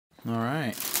All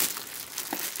right.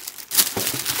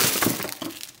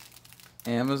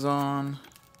 Amazon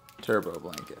turbo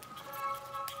blanket.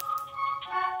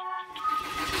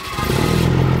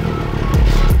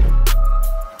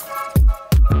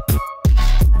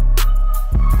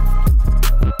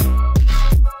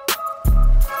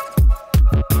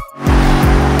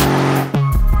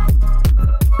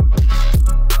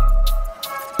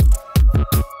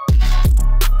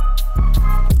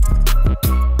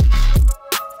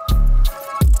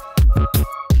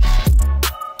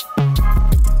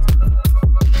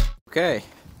 Okay,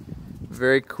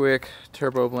 very quick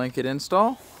turbo blanket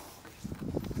install.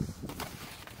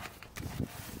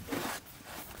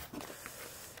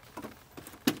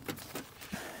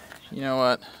 You know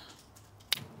what?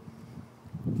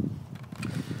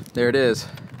 There it is.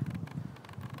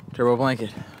 Turbo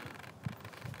blanket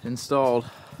installed.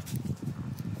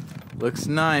 Looks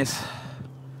nice.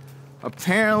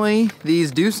 Apparently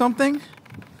these do something,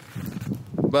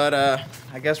 but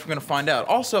I guess we're gonna find out.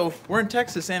 Also, we're in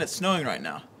Texas and it's snowing right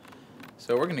now,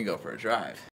 so we're gonna go for a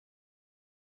drive.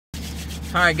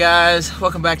 Alright guys,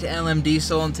 welcome back to LM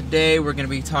Diesel, and today we're gonna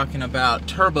be talking about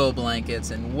turbo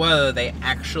blankets and whether they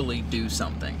actually do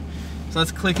something. So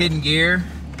let's click hidden gear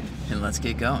and let's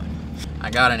get going.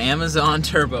 I got an Amazon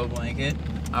turbo blanket.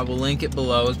 I will link it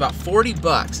below. It's about 40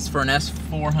 bucks. It's for an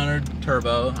S400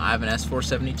 turbo. I have an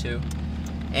S472,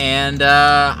 and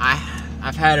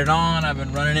I've had it on. I've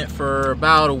been running it for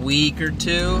about a week or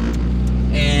two,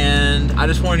 and I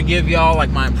just wanted to give y'all like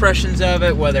my impressions of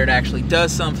it, whether it actually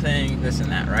does something, this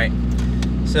and that, right?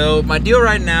 So my deal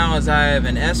right now is I have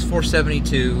an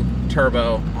S472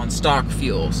 turbo on stock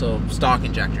fuel, so stock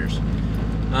injectors.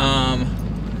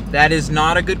 That is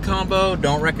not a good combo.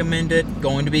 Don't recommend it.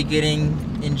 Going to be getting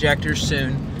injectors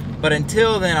soon, but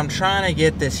until then I'm trying to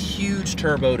get this huge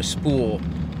turbo to spool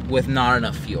with not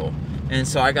enough fuel. And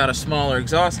so I got a smaller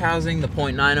exhaust housing, the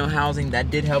 .90 housing,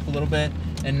 that did help a little bit.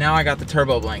 And now I got the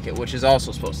turbo blanket, which is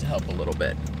also supposed to help a little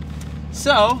bit.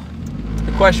 So,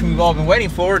 the question we've all been waiting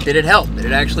for, did it help? Did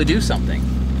it actually do something?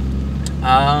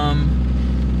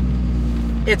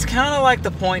 It's kind of like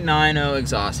the .90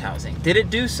 exhaust housing. Did it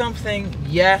do something?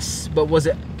 Yes, but was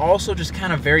it also just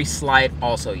kind of very slight?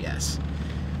 Also yes.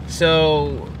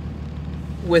 So,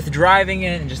 with driving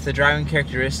it and just the driving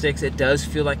characteristics, it does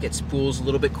feel like it spools a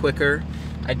little bit quicker.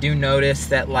 I do notice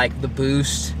that like the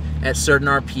boost at certain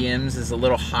RPMs is a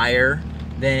little higher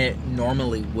than it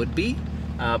normally would be,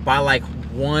 by like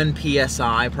 1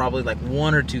 PSI, probably like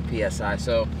 1 or 2 PSI.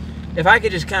 So if I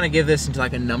could just kind of give this into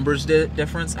like a numbers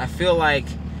difference, I feel like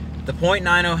the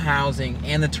 .90 housing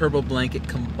and the turbo blanket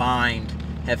combined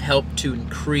have helped to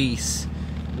increase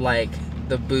like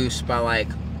the boost by like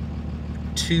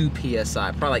 2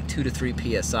 PSI, probably like 2 to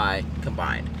 3 PSI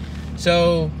combined.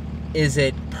 So is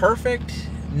it perfect?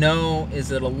 No.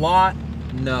 Is it a lot?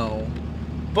 No.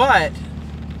 But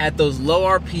at those low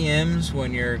RPMs,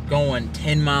 when you're going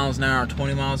 10 miles an hour,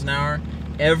 20 miles an hour,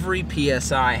 every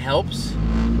PSI helps,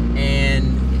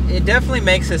 and it definitely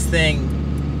makes this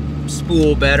thing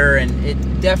spool better, and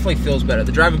it definitely feels better.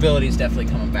 The drivability is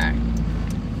definitely coming back.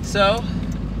 So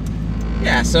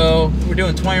yeah, so we're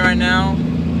doing 20 right now.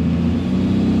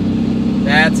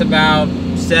 That's about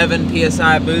 7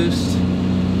 PSI boost.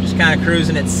 Just kind of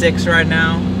cruising at 6 right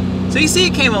now. So you see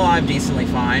it came alive decently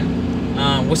fine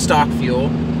with stock fuel.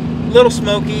 A little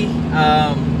smoky,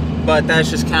 but that's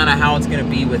just kind of how it's going to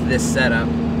be with this setup.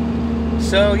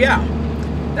 So yeah,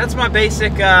 that's my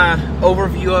basic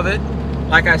overview of it.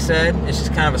 Like I said, it's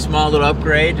just kind of a small little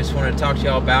upgrade. Just wanted to talk to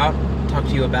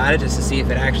you about it just to see if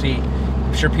it actually,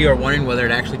 I'm sure people are wondering whether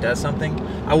it actually does something.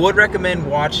 I would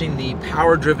recommend watching the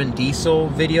power-driven diesel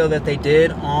video that they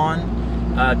did on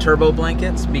turbo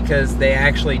blankets, because they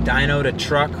actually dynoed a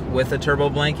truck with a turbo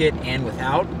blanket and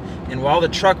without. And while the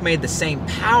truck made the same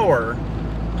power,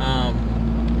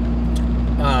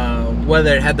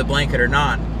 whether it had the blanket or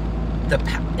not,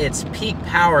 its peak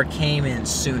power came in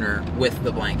sooner with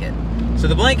the blanket. So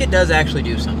the blanket does actually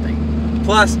do something.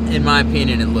 Plus, in my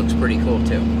opinion, it looks pretty cool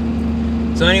too.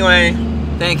 So anyway,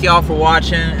 thank y'all for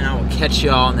watching, and I will catch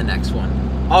y'all in the next one.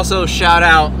 Also, shout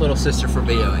out little sister for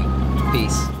videoing.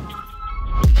 Peace.